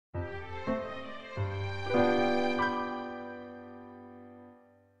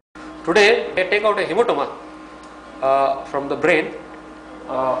Today I take out a hematoma from the brain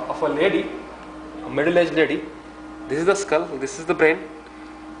of a lady, a middle-aged lady. This is the skull, this is the brain.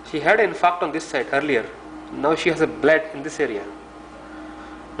 She had an infarct on this side earlier. Now she has a blood in this area.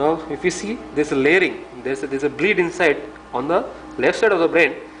 Now if you see, there's a layering, there's a bleed inside on the left side of the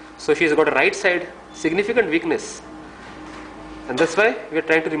brain. So she has got a right side significant weakness, and that's why we are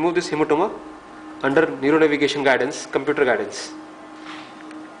trying to remove this hematoma under neuronavigation guidance, computer guidance.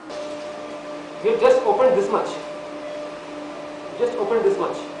 We have just opened this much. Just opened this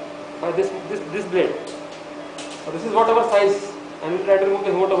much by this blade. So this is whatever size, and we try to remove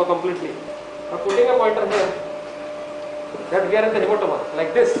the hematoma completely. Now putting a pointer here, that we are in the hematoma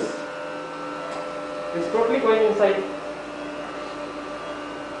like this. It's totally going inside.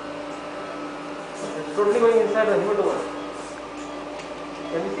 It's totally going inside the hematoma.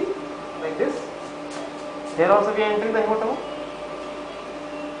 Can you see? Like this. Here also we are entering the hematoma.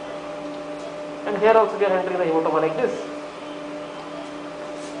 And here also we are entering the hematoma like this.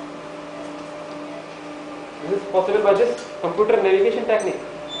 This is possible by this computer navigation technique.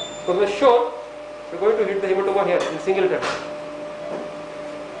 So we are sure we are going to hit the hematoma here in single tap.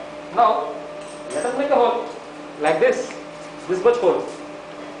 Now let us make a hole like this much hole.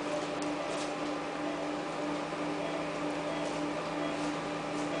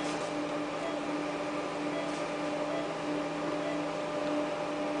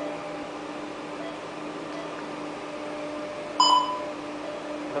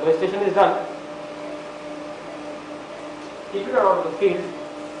 The registration is done. Keep it around the field.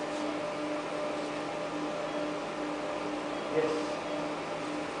 Yes.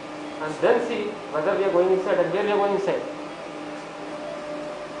 And then see whether we are going inside and where we are going inside.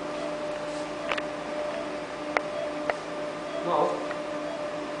 Now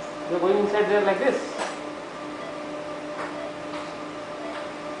we are going inside there like this.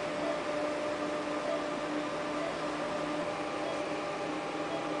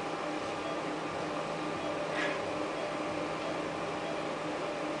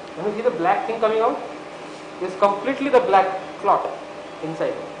 Can you see the black thing coming out? This is completely the black clot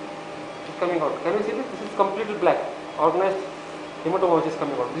inside. It's coming out. Can you see this? This is completely black, organized hematoma which is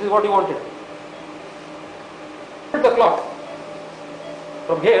coming out. This is what you wanted. Put the clot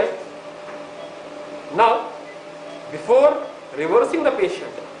from here. Now, before reversing the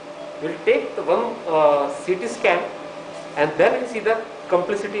patient, we will take the one CT scan, and then we will see the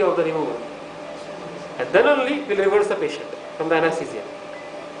complicity of the removal. And then only we will reverse the patient from the anesthesia.